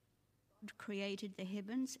created the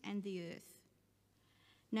heavens and the earth.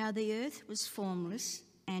 Now the earth was formless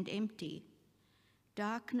and empty.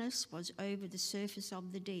 Darkness was over the surface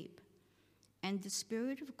of the deep, and the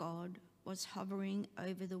Spirit of God was hovering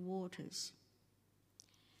over the waters.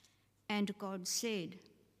 And God said,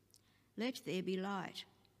 "Let there be light,"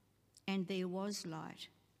 and there was light.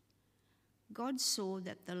 God saw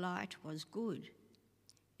that the light was good,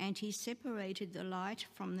 and he separated the light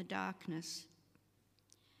from the darkness.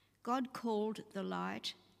 God called the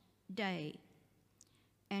light day,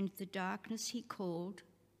 and the darkness he called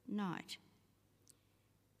night.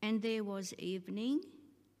 And there was evening,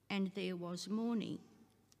 and there was morning,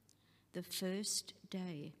 the first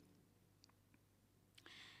day.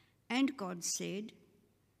 And God said,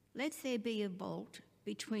 "Let there be a vault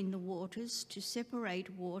between the waters to separate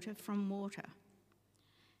water from water."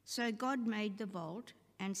 So God made the vault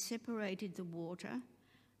and separated the water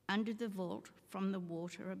under the vault from the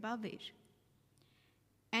water above it.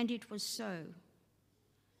 And it was so.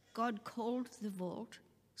 God called the vault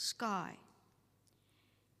sky.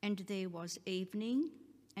 And there was evening,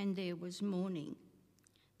 and there was morning,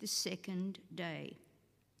 the second day.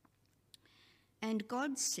 And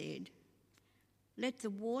God said, "Let the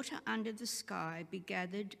water under the sky be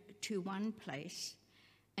gathered to one place,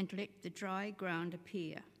 and let the dry ground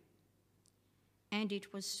appear." And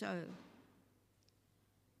it was so.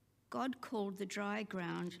 God called the dry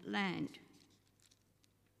ground land,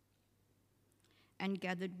 and the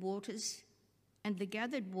gathered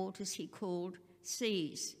waters he called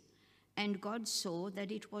seas, and God saw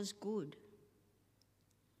that it was good.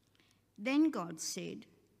 Then God said,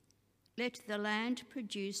 "Let the land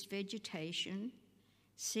produce vegetation,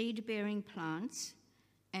 seed-bearing plants,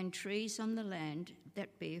 and trees on the land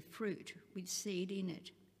that bear fruit with seed in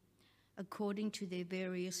it, according to their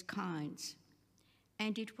various kinds."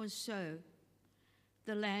 And it was so.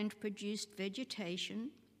 The land produced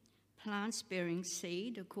vegetation, plants bearing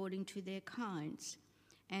seed according to their kinds,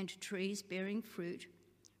 and trees bearing fruit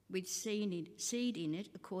with seed in it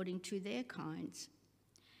according to their kinds.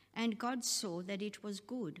 And God saw that it was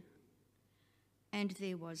good. And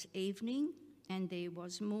there was evening, and there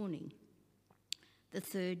was morning, the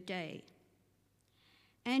third day.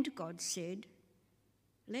 And God said,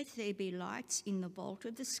 "Let there be lights in the vault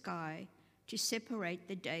of the sky to separate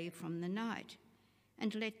the day from the night,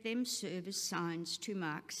 and let them serve as signs to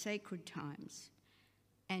mark sacred times,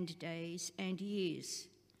 and days and years.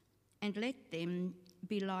 And let them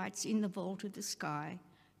be lights in the vault of the sky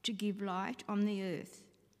to give light on the earth."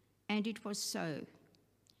 And it was so.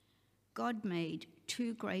 God made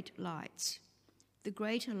two great lights, the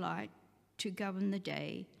greater light to govern the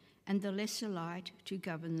day, and the lesser light to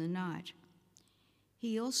govern the night.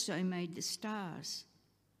 He also made the stars.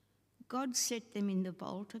 God set them in the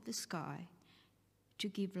vault of the sky to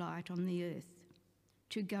give light on the earth,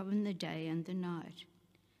 to govern the day and the night,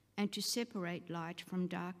 and to separate light from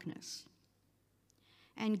darkness.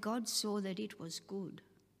 And God saw that it was good.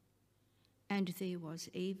 And there was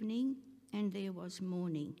evening, and there was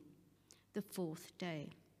morning, the fourth day.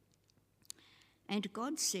 And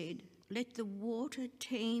God said, "Let the water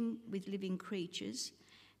teem with living creatures,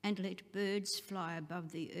 and let birds fly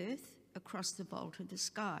above the earth across the vault of the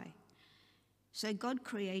sky." So God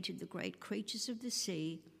created the great creatures of the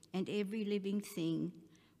sea and every living thing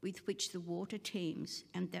with which the water teems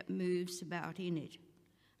and that moves about in it,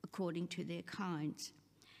 according to their kinds,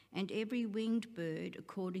 and every winged bird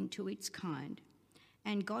according to its kind.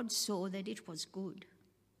 And God saw that it was good.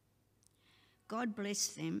 God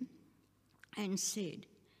blessed them and said,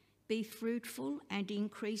 "Be fruitful and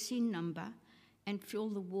increase in number, and fill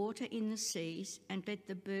the water in the seas, and let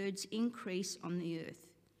the birds increase on the earth."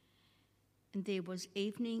 And there was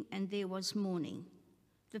evening, and there was morning,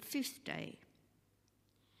 the fifth day.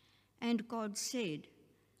 And God said,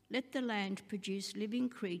 "Let the land produce living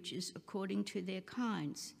creatures according to their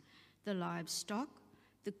kinds, the livestock,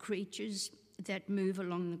 the creatures that move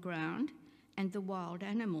along the ground, and the wild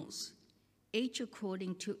animals, each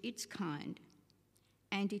according to its kind."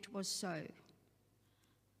 And it was so.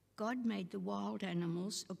 God made the wild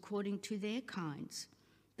animals according to their kinds,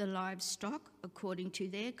 the livestock according to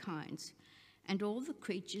their kinds, and all the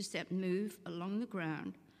creatures that move along the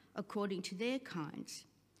ground according to their kinds.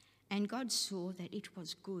 And God saw that it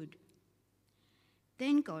was good.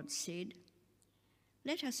 Then God said,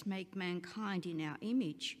 "Let us make mankind in our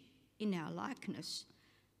image, in our likeness,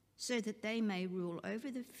 so that they may rule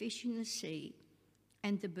over the fish in the sea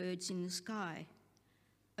and the birds in the sky,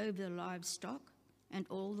 over the livestock and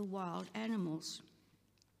all the wild animals,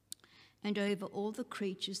 and over all the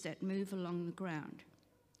creatures that move along the ground."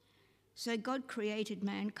 So God created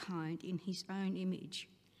mankind in his own image.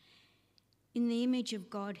 In the image of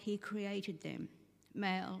God he created them,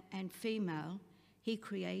 male and female he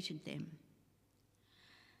created them.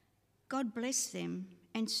 God blessed them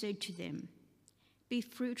and said to them, "Be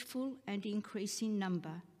fruitful and increase in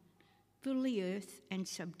number, fill the earth and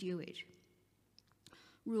subdue it.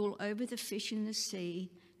 Rule over the fish in the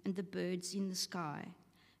sea and the birds in the sky,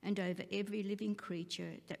 and over every living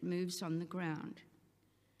creature that moves on the ground."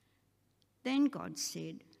 Then God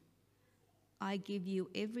said, "I give you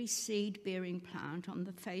every seed-bearing plant on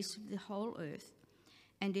the face of the whole earth,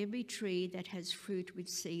 and every tree that has fruit with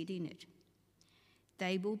seed in it.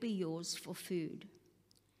 They will be yours for food.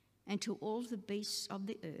 And to all the beasts of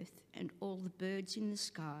the earth, and all the birds in the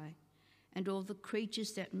sky, and all the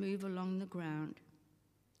creatures that move along the ground,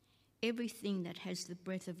 everything that has the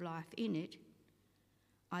breath of life in it,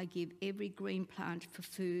 I give every green plant for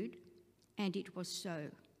food," and it was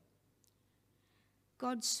so.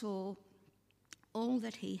 God saw all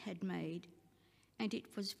that he had made, and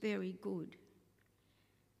it was very good.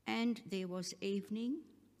 And there was evening,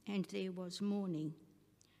 and there was morning,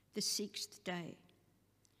 the sixth day.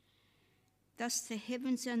 Thus the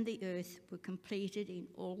heavens and the earth were completed in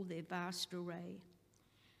all their vast array.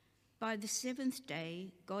 By the seventh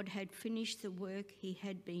day, God had finished the work he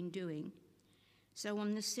had been doing. So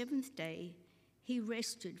on the seventh day, he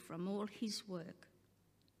rested from all his work.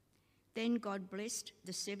 Then God blessed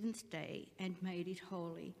the seventh day and made it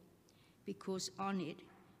holy, because on it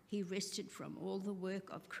he rested from all the work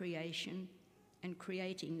of creation and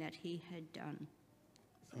creating that he had done.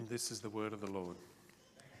 And this is the word of the Lord.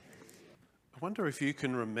 I wonder if you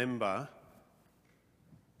can remember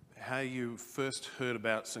how you first heard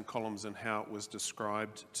about St. Colum's and how it was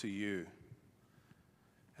described to you.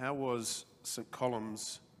 How was St.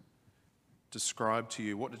 Colum's described to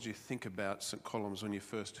you? What did you think about St. Colum's when you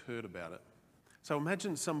first heard about it? So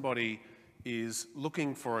imagine somebody is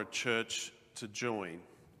looking for a church to join,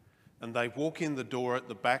 and they walk in the door at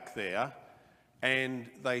the back there, and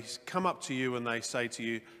they come up to you and they say to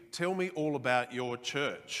you, "Tell me all about your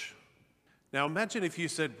church." Now imagine if you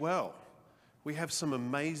said, "Well, we have some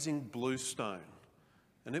amazing bluestone,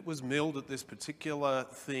 and it was milled at this particular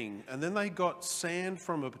thing, and then they got sand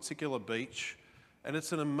from a particular beach, and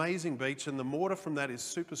it's an amazing beach, and the mortar from that is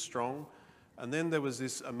super strong, and then there was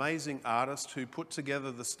this amazing artist who put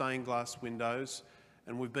together the stained glass windows,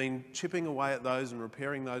 and we've been chipping away at those and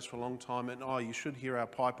repairing those for a long time, and you should hear our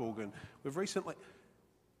pipe organ. We've recently..."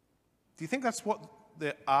 Do you think that's what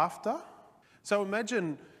they're after? So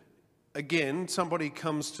imagine, again, somebody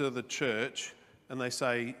comes to the church and they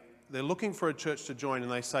say, they're looking for a church to join,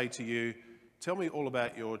 and they say to you, "Tell me all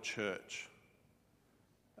about your church."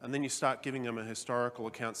 And then you start giving them a historical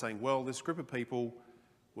account saying, "Well, this group of people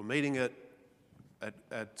were meeting at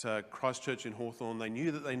Christchurch in Hawthorn. They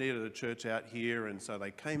knew that they needed a church out here, and so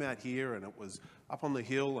they came out here, and it was up on the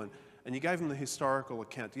hill," and you gave them the historical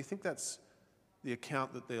account. Do you think that's the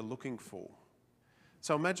account that they're looking for?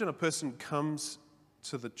 So imagine a person comes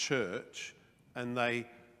to the church and they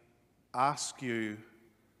ask you,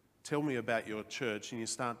 "Tell me about your church," and you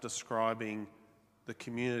start describing the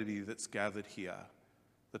community that's gathered here,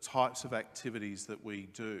 the types of activities that we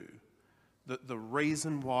do, the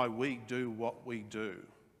reason why we do what we do.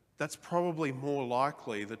 That's probably more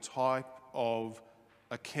likely the type of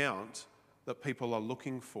account that people are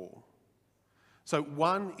looking for. So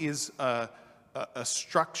one is a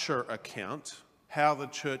structure account, how the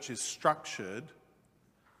church is structured.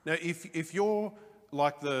 Now, if you're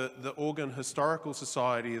like the Organ Historical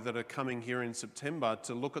Society that are coming here in September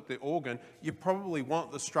to look at the organ, you probably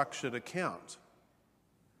want the structured account.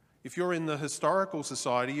 If you're in the Historical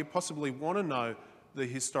Society, you possibly want to know the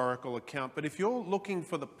historical account. But if you're looking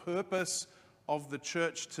for the purpose of the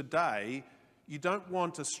church today, you don't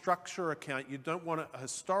want a structure account, you don't want a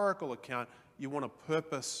historical account, you want a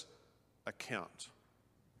purpose account.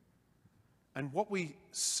 And what we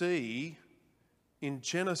see in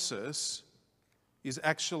Genesis is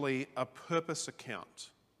actually a purpose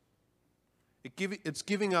account. It's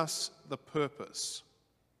giving us the purpose.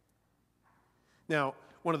 Now,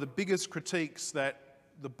 one of the biggest critiques that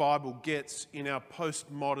the Bible gets in our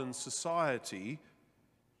postmodern society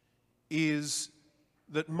is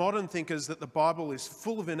that modern thinkers that the Bible is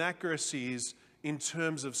full of inaccuracies in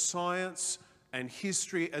terms of science and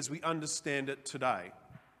history as we understand it today.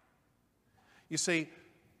 You see,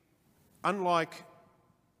 unlike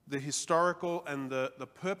the historical and the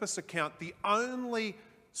purpose account, the only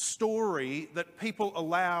story that people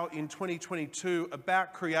allow in 2022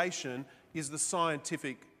 about creation is the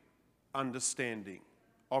scientific understanding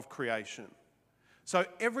of creation. So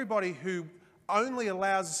everybody who only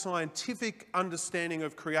allows a scientific understanding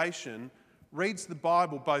of creation reads the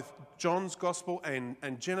Bible, both John's Gospel and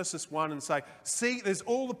Genesis 1, and say, see, there's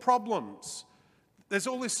all the problems. There's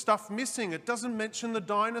all this stuff missing. It doesn't mention the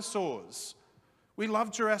dinosaurs. We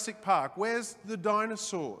love Jurassic Park. Where's the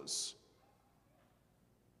dinosaurs?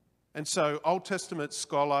 And so Old Testament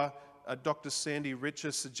scholar Dr. Sandy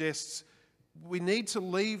Richer suggests we need to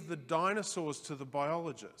leave the dinosaurs to the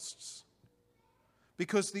biologists.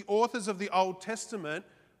 Because the authors of the Old Testament,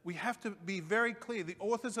 we have to be very clear, the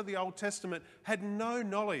authors of the Old Testament had no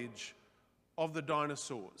knowledge of the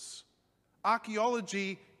dinosaurs.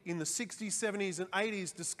 Archaeology in the 60s, 70s and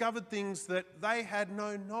 80s discovered things that they had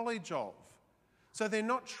no knowledge of. So they're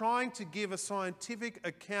not trying to give a scientific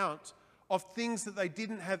account of things that they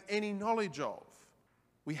didn't have any knowledge of.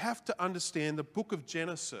 We have to understand the book of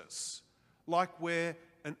Genesis like we're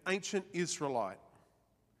an ancient Israelite.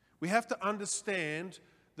 We have to understand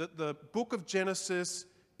that the book of Genesis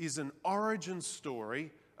is an origin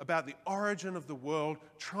story about the origin of the world,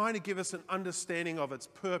 trying to give us an understanding of its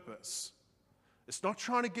purpose. It's not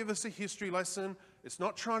trying to give us a history lesson. It's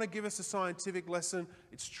not trying to give us a scientific lesson.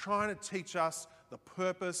 It's trying to teach us the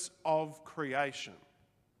purpose of creation.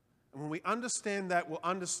 And when we understand that, we'll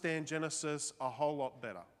understand Genesis a whole lot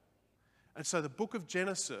better. And so the book of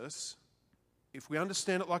Genesis, if we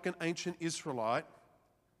understand it like an ancient Israelite,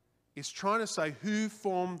 is trying to say who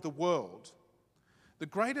formed the world. The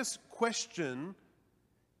greatest question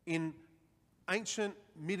in ancient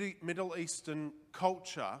Middle Eastern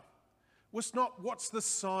culture was not what's the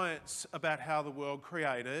science about how the world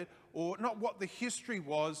created, or not what the history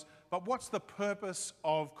was, but what's the purpose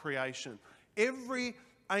of creation. Every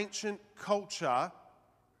ancient culture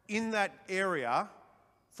in that area,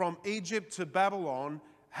 from Egypt to Babylon,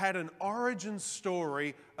 had an origin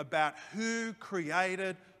story about who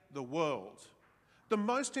created the world. The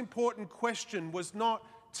most important question was not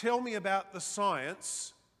tell me about the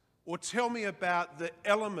science or tell me about the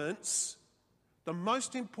elements. The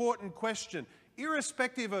most important question,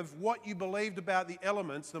 irrespective of what you believed about the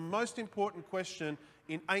elements, the most important question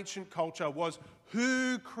in ancient culture was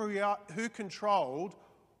who controlled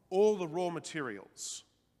all the raw materials.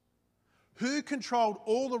 Who controlled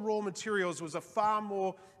all the raw materials was a far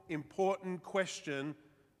more important question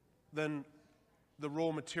than the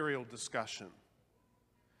raw material discussion.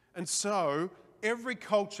 And so every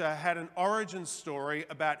culture had an origin story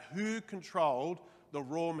about who controlled the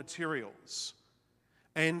raw materials.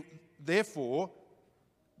 And therefore,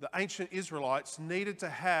 the ancient Israelites needed to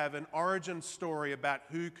have an origin story about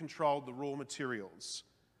who controlled the raw materials.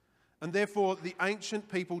 And therefore, the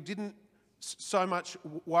ancient people didn't so much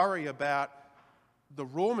worry about the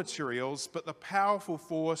raw materials, but the powerful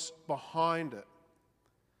force behind it.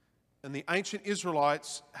 And the ancient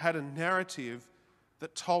Israelites had a narrative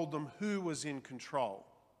that told them who was in control.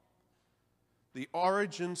 The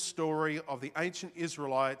origin story of the ancient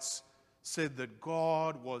Israelites said that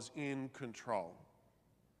God was in control.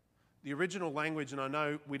 The original language, and I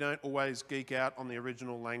know we don't always geek out on the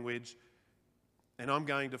original language, and I'm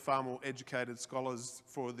going to far more educated scholars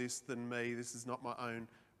for this than me. This is not my own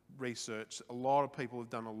research. A lot of people have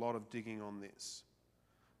done a lot of digging on this.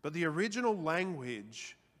 But the original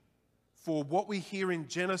language for what we hear in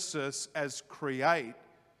Genesis as create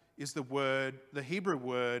is the Hebrew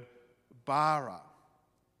word bara.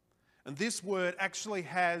 And this word actually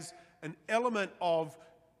has an element of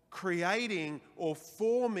creating or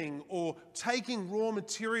forming or taking raw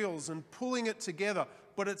materials and pulling it together,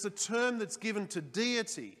 but it's a term that's given to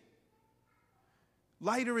deity.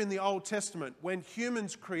 Later in the Old Testament, when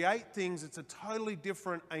humans create things, it's a totally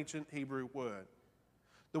different ancient Hebrew word.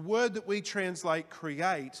 The word that we translate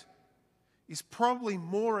create is probably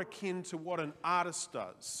more akin to what an artist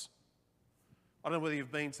does. I don't know whether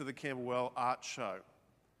you've been to the Camberwell Art Show.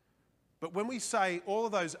 But when we say all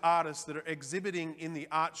of those artists that are exhibiting in the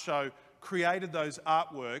art show created those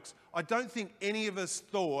artworks, I don't think any of us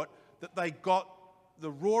thought that they got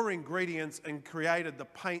the raw ingredients and created the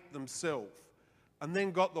paint themselves, and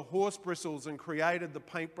then got the horse bristles and created the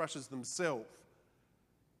paintbrushes themselves,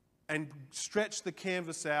 and stretched the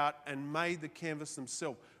canvas out and made the canvas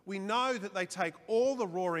themselves. We know that they take all the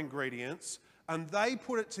raw ingredients and they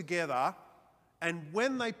put it together, and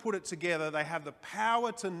when they put it together, they have the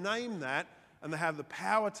power to name that, and they have the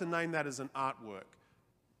power to name that as an artwork.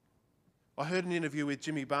 I heard an interview with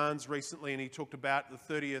Jimmy Barnes recently, and he talked about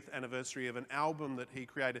the 30th anniversary of an album that he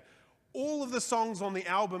created. All of the songs on the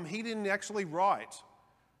album he didn't actually write.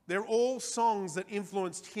 They're all songs that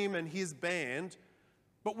influenced him and his band.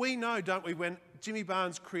 But we know, don't we, when Jimmy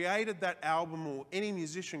Barnes created that album, or any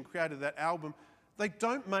musician created that album, they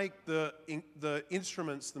don't make the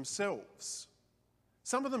instruments themselves.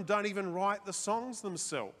 Some of them don't even write the songs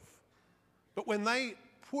themselves. But when they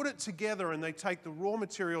put it together and they take the raw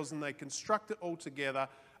materials and they construct it all together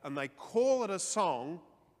and they call it a song,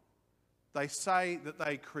 they say that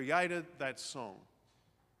they created that song.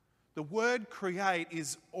 The word create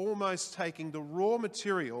is almost taking the raw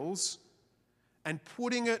materials and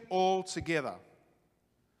putting it all together.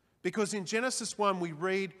 Because in Genesis 1 we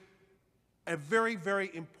read a very, very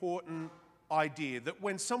important idea that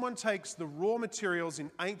when someone takes the raw materials in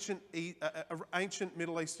ancient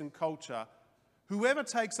Middle Eastern culture, whoever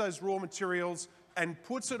takes those raw materials and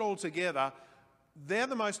puts it all together, they're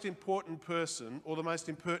the most important person or the most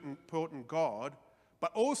important God,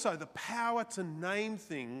 but also the power to name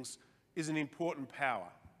things is an important power.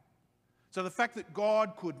 So the fact that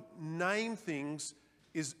God could name things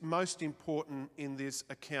is most important in this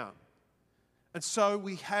account. And so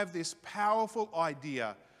we have this powerful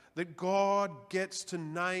idea that God gets to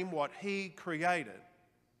name what he created.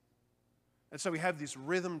 And so we have this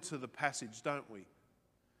rhythm to the passage, don't we?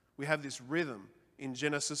 We have this rhythm in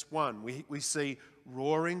Genesis 1. We see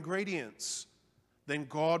raw ingredients. Then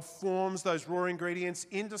God forms those raw ingredients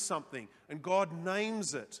into something, and God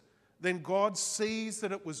names it. Then God sees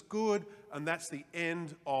that it was good, and that's the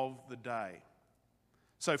end of the day.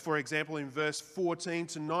 So, for example, in verse 14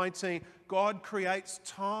 to 19, God creates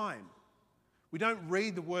time. We don't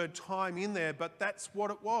read the word time in there, but that's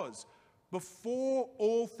what it was. Before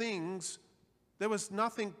all things, there was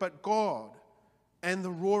nothing but God and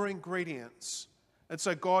the raw ingredients. And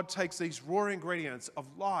so God takes these raw ingredients of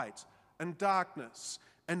light and darkness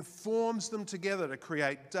and forms them together to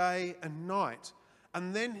create day and night.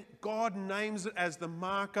 And then God names it as the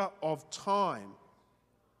marker of time.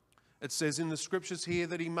 It says in the scriptures here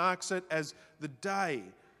that he marks it as the day,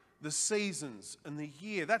 the seasons, and the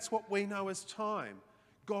year. That's what we know as time.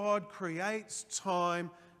 God creates time,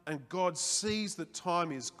 and God sees that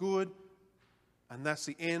time is good, and that's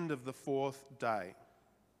the end of the fourth day.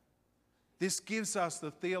 This gives us the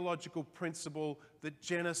theological principle that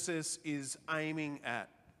Genesis is aiming at,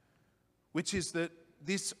 which is that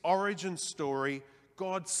this origin story,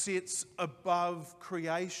 God sits above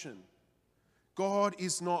creation. God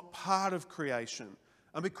is not part of creation.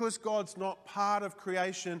 And because God's not part of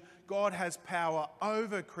creation, God has power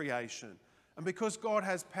over creation. And because God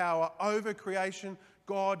has power over creation,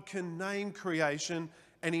 God can name creation.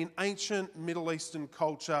 And in ancient Middle Eastern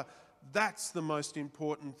culture, that's the most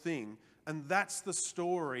important thing. And that's the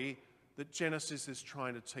story that Genesis is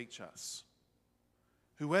trying to teach us.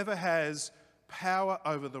 Whoever has power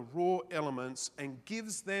over the raw elements and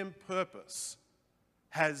gives them purpose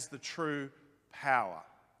has the true power.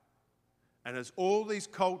 And as all these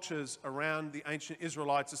cultures around the ancient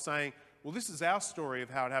Israelites are saying, well, this is our story of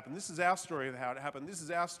how it happened, this is our story of how it happened, this is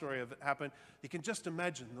our story of it happened, you can just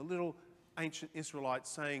imagine the little ancient Israelites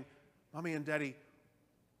saying, Mummy and Daddy,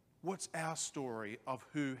 what's our story of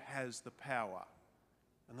who has the power?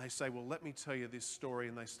 And they say, well, let me tell you this story,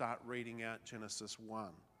 and they start reading out Genesis 1.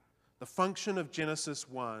 The function of Genesis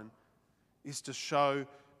 1 is to show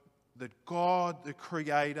that God, the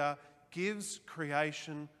Creator, gives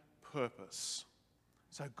creation purpose.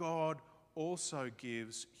 So God also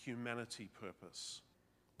gives humanity purpose.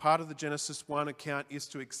 Part of the Genesis 1 account is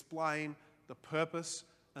to explain the purpose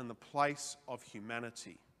and the place of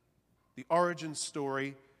humanity. The origin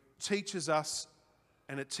story teaches us,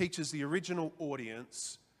 and it teaches the original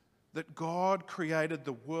audience, that God created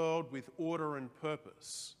the world with order and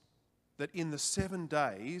purpose. That in the 7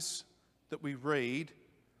 days that we read,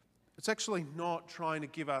 it's actually not trying to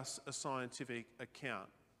give us a scientific account.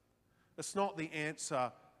 It's not the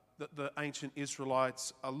answer that the ancient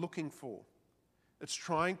Israelites are looking for. It's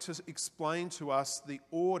trying to explain to us the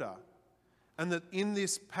order, and that in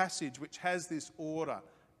this passage, which has this order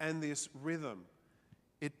and this rhythm,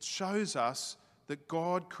 it shows us that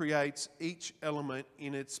God creates each element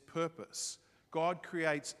in its purpose. God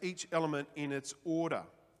creates each element in its order.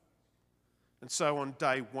 And so on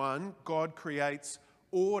day 1, God creates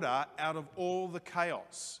order out of all the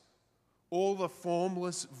chaos, all the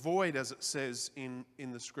formless void, as it says in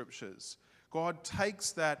the scriptures. God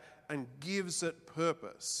takes that and gives it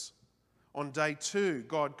purpose. On day 2,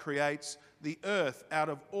 God creates the earth out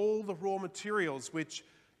of all the raw materials, which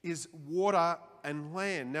is water and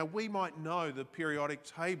land. Now, we might know the periodic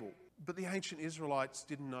table, but the ancient Israelites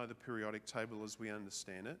didn't know the periodic table as we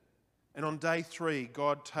understand it. And on day 3,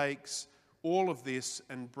 God takes all of this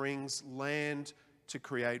and brings land to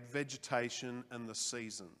create vegetation and the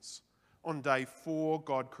seasons. On day 4,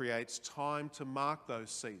 God creates time to mark those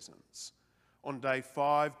seasons. On day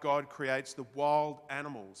 5, God creates the wild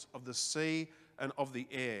animals of the sea and of the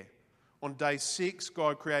air. On day 6,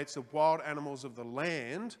 God creates the wild animals of the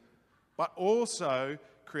land, but also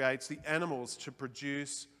creates the animals to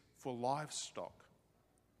produce for livestock.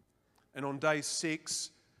 And on day 6,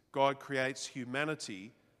 God creates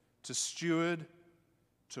humanity to steward,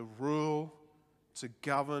 to rule, to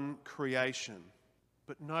govern creation.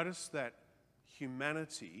 But notice that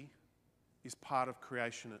humanity is part of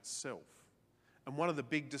creation itself. And one of the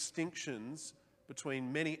big distinctions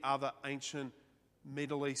between many other ancient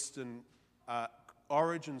Middle Eastern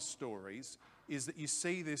origin stories is that you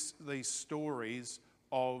see these stories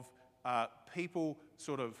of people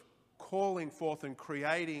sort of calling forth and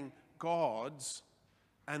creating gods,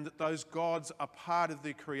 and that those gods are part of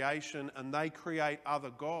the creation and they create other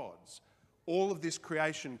gods. All of this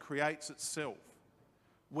creation creates itself.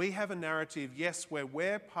 We have a narrative, yes, where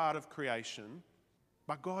we're part of creation,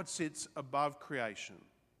 but God sits above creation,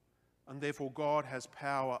 and therefore God has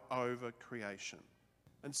power over creation.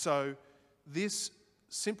 And so this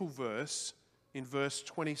simple verse in verse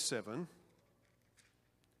 27,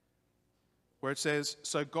 where it says,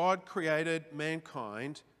 "So God created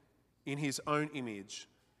mankind in his own image.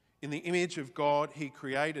 In the image of God he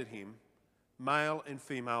created him. Male and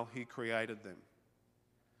female he created them."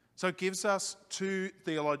 So it gives us two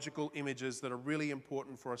theological images that are really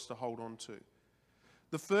important for us to hold on to.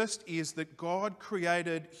 The first is that God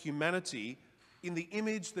created humanity in the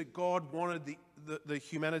image that God wanted the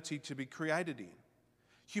humanity to be created in.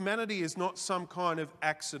 Humanity is not some kind of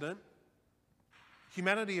accident.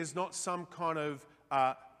 Humanity is not some kind of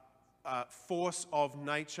force of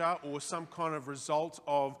nature or some kind of result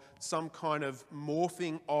of some kind of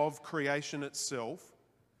morphing of creation itself.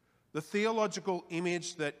 The theological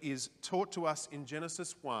image that is taught to us in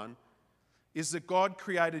Genesis 1 is that God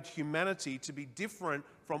created humanity to be different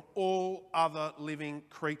from all other living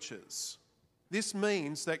creatures. This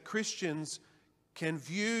means that Christians can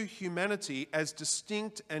view humanity as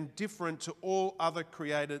distinct and different to all other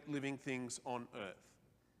created living things on earth.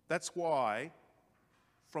 That's why,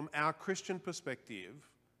 from our Christian perspective,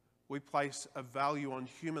 we place a value on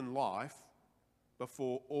human life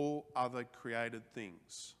before all other created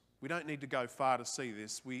things. We don't need to go far to see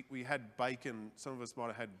this. We had bacon, some of us might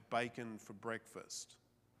have had bacon for breakfast.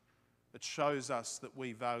 It shows us that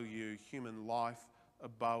we value human life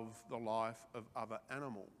above the life of other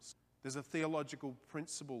animals. There's a theological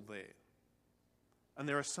principle there. And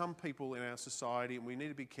there are some people in our society, and we need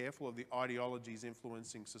to be careful of the ideologies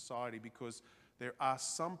influencing society, because there are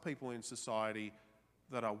some people in society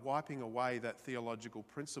that are wiping away that theological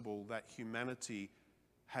principle that humanity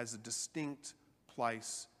has a distinct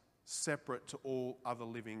place separate to all other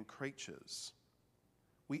living creatures.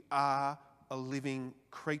 We are a living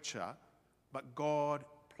creature, but God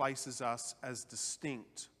places us as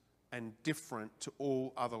distinct and different to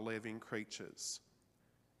all other living creatures.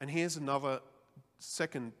 And here's another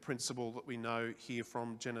second principle that we know here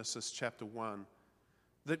from Genesis chapter 1.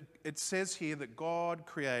 That it says here that God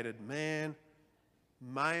created man,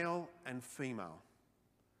 male and female.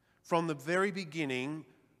 From the very beginning,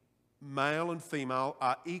 male and female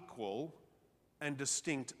are equal and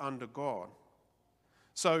distinct under God.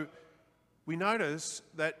 So we notice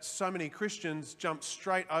that so many Christians jump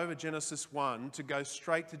straight over Genesis 1 to go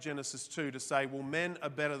straight to Genesis 2 to say, well, men are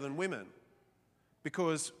better than women.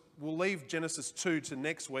 Because we'll leave Genesis 2 to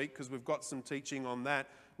next week because we've got some teaching on that,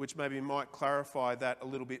 which maybe might clarify that a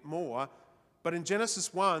little bit more. But in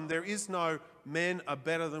Genesis 1, there is no men are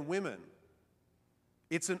better than women.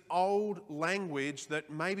 It's an old language that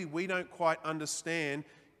maybe we don't quite understand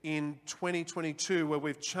in 2022, where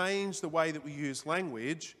we've changed the way that we use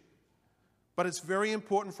language. But it's very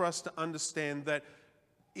important for us to understand that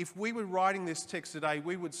if we were writing this text today,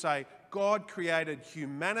 we would say, God created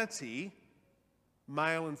humanity,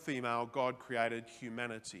 male and female, God created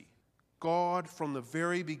humanity. God, from the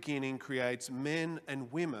very beginning, creates men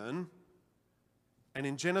and women. And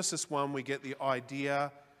in Genesis 1, we get the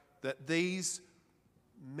idea that these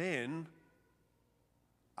men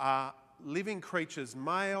are living creatures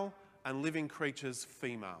male and living creatures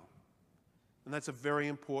female. And that's a very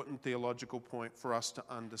important theological point for us to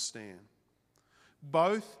understand.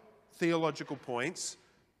 Both theological points,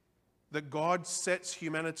 that God sets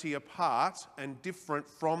humanity apart and different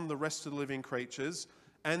from the rest of the living creatures,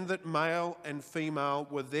 and that male and female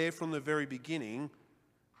were there from the very beginning,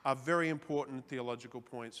 are very important theological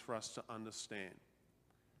points for us to understand.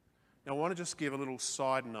 Now, I want to just give a little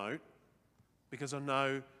side note, because I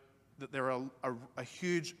know that there are a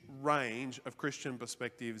huge range of Christian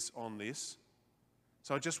perspectives on this.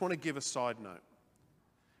 So I just want to give a side note.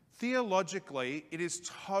 Theologically, it is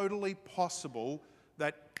totally possible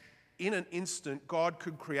that in an instant God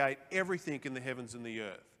could create everything in the heavens and the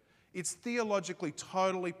earth. It's theologically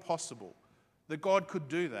totally possible that God could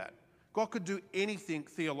do that. God could do anything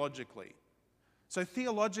theologically. So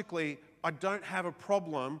theologically, I don't have a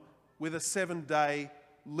problem with a 7-day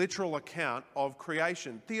literal account of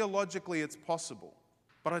creation. Theologically, it's possible.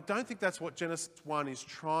 But I don't think that's what Genesis 1 is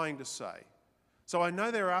trying to say. So I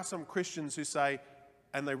know there are some Christians who say,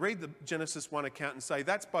 and they read the Genesis 1 account and say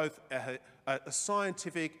that's both a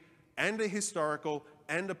scientific and a historical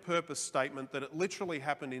and a purpose statement, that it literally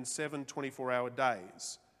happened in 7 24-hour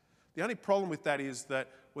days. The only problem with that is that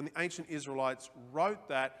when the ancient Israelites wrote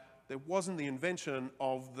that, there wasn't the invention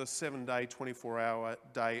of the 7-day, 24-hour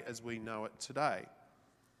day as we know it today.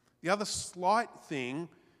 The other slight thing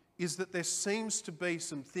is that there seems to be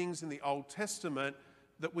some things in the Old Testament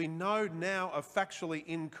that we know now are factually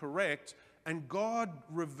incorrect, and God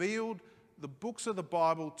revealed the books of the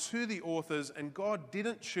Bible to the authors, and God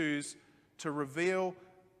didn't choose to reveal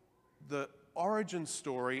the origin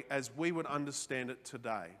story as we would understand it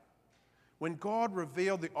today. When God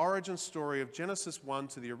revealed the origin story of Genesis 1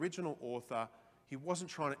 to the original author, he wasn't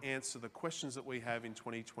trying to answer the questions that we have in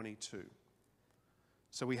 2022.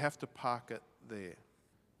 So we have to park it there.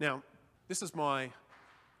 Now, this is my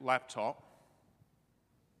laptop.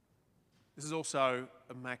 This is also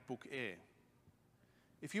a MacBook Air.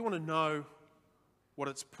 If you want to know what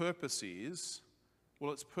its purpose is,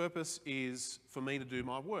 well, its purpose is for me to do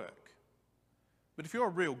my work. But if you're a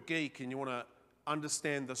real geek and you want to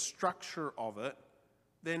understand the structure of it,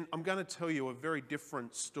 then I'm going to tell you a very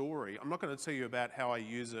different story. I'm not going to tell you about how I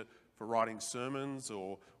use it for writing sermons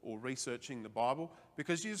or researching the Bible,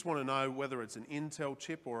 because you just want to know whether it's an Intel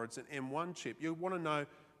chip or it's an M1 chip. You want to know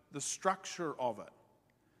the structure of it.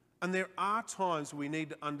 And there are times we need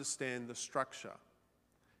to understand the structure.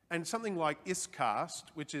 And something like ISCAST,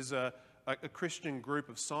 which is a Christian group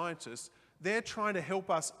of scientists, they're trying to help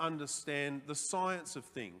us understand the science of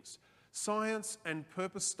things. Science and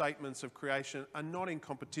purpose statements of creation are not in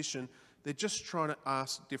competition. They're just trying to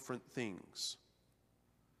ask different things.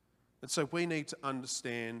 And so we need to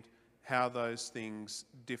understand how those things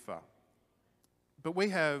differ. But we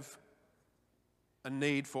have a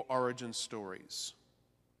need for origin stories.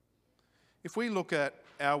 If we look at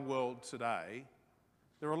our world today,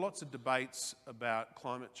 there are lots of debates about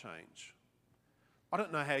climate change. I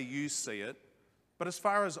don't know how you see it, but as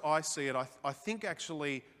far as I see it, I think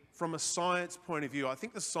actually from a science point of view, I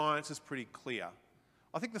think the science is pretty clear.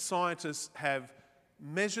 I think the scientists have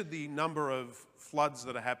measured the number of floods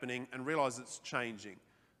that are happening and realised it's changing.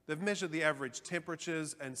 They've measured the average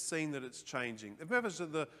temperatures and seen that it's changing. They've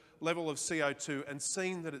measured the level of CO2 and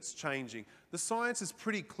seen that it's changing. The science is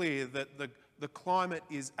pretty clear that the climate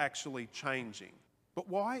is actually changing. But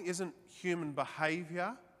why isn't human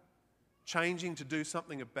behaviour changing to do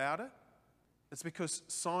something about it? It's because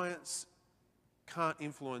science can't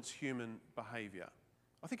influence human behaviour.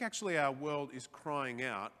 I think actually our world is crying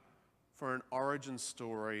out for an origin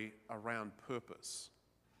story around purpose.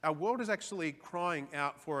 Our world is actually crying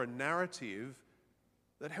out for a narrative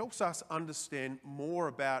that helps us understand more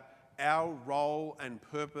about our role and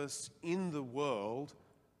purpose in the world,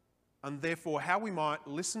 and therefore how we might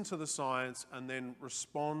listen to the science and then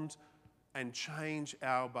respond and change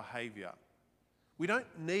our behaviour. We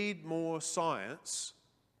don't need more science,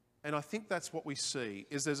 and I think that's what we see,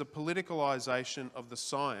 is there's a politicalisation of the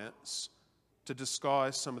science to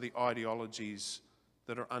disguise some of the ideologies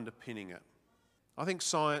that are underpinning it. I think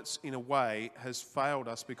science, in a way, has failed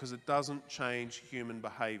us because it doesn't change human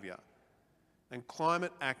behaviour. And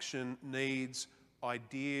climate action needs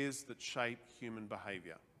ideas that shape human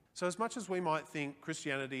behaviour. So as much as we might think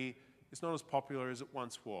Christianity is not as popular as it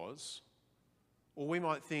once was, or we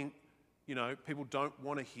might think, people don't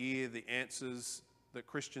want to hear the answers that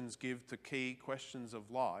Christians give to key questions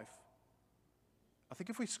of life, I think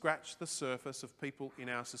if we scratch the surface of people in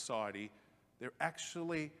our society, they're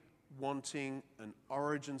actually wanting an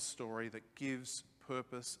origin story that gives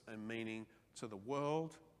purpose and meaning to the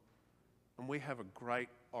world. And we have a great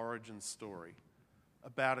origin story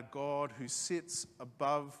about a God who sits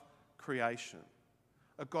above creation,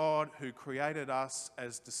 a God who created us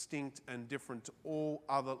as distinct and different to all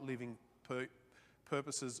other living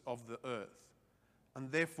purposes of the earth. And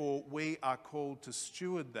therefore, we are called to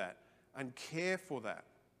steward that and care for that.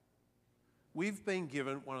 We've been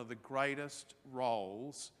given one of the greatest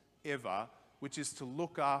roles ever, which is to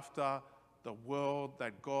look after the world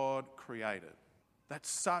that God created.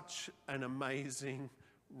 That's such an amazing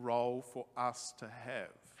role for us to have.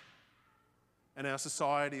 And our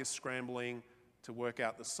society is scrambling to work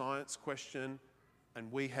out the science question,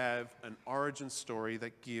 and we have an origin story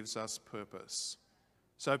that gives us purpose.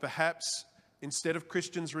 So perhaps instead of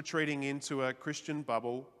Christians retreating into a Christian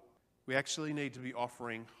bubble, we actually need to be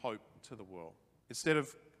offering hope to the world. Instead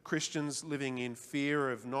of Christians living in fear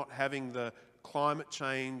of not having the climate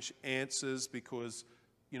change answers because,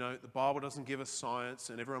 the Bible doesn't give us science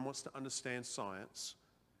and everyone wants to understand science.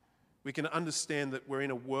 We can understand that we're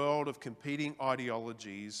in a world of competing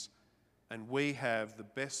ideologies, and we have the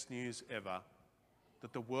best news ever,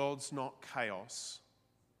 that the world's not chaos,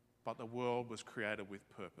 but the world was created with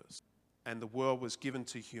purpose. And the world was given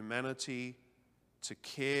to humanity to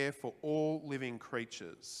care for all living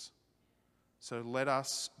creatures. So let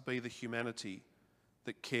us be the humanity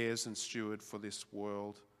that cares and steward for this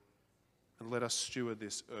world, and let us steward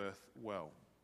this earth well.